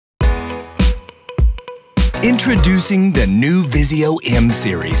Introducing the new VIZIO M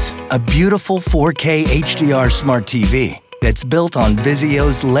series, a beautiful 4K HDR smart TV that's built on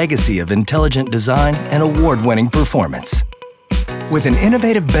VIZIO's legacy of intelligent design and award-winning performance. With an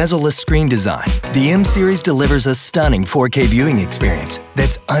innovative bezel-less screen design, the M series delivers a stunning 4K viewing experience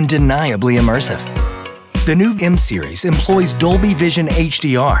that's undeniably immersive. The new M series employs Dolby Vision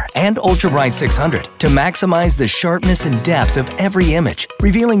HDR and Ultra Bright 600 to maximize the sharpness and depth of every image,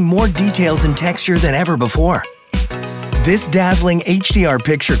 revealing more details and texture than ever before. This dazzling HDR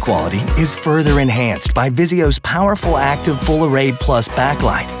picture quality is further enhanced by VIZIO's powerful Active Full Array Plus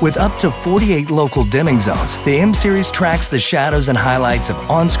backlight. With up to 48 local dimming zones, the M series tracks the shadows and highlights of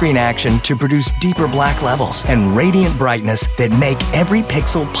on-screen action to produce deeper black levels and radiant brightness that make every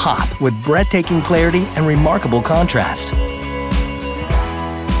pixel pop with breathtaking clarity and remarkable contrast.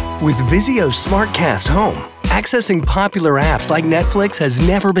 With VIZIO SmartCast Home, accessing popular apps like Netflix has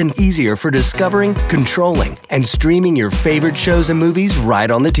never been easier for discovering, controlling, and streaming your favorite shows and movies right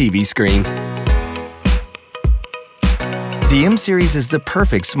on the TV screen. The M series is the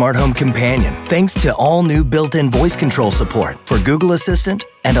perfect smart home companion thanks to all-new built-in voice control support for Google Assistant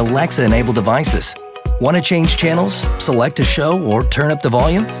and Alexa-enabled devices. Want to change channels, select a show, or turn up the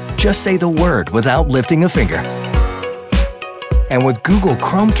volume? Just say the word without lifting a finger. And with Google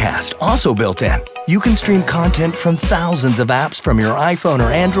Chromecast also built in, you can stream content from thousands of apps from your iPhone or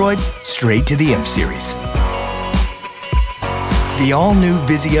Android straight to the M series. The all-new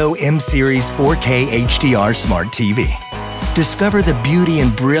VIZIO M series 4K HDR Smart TV. Discover the beauty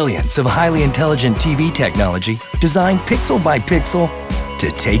and brilliance of highly intelligent TV technology designed pixel by pixel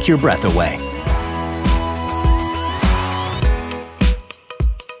to take your breath away.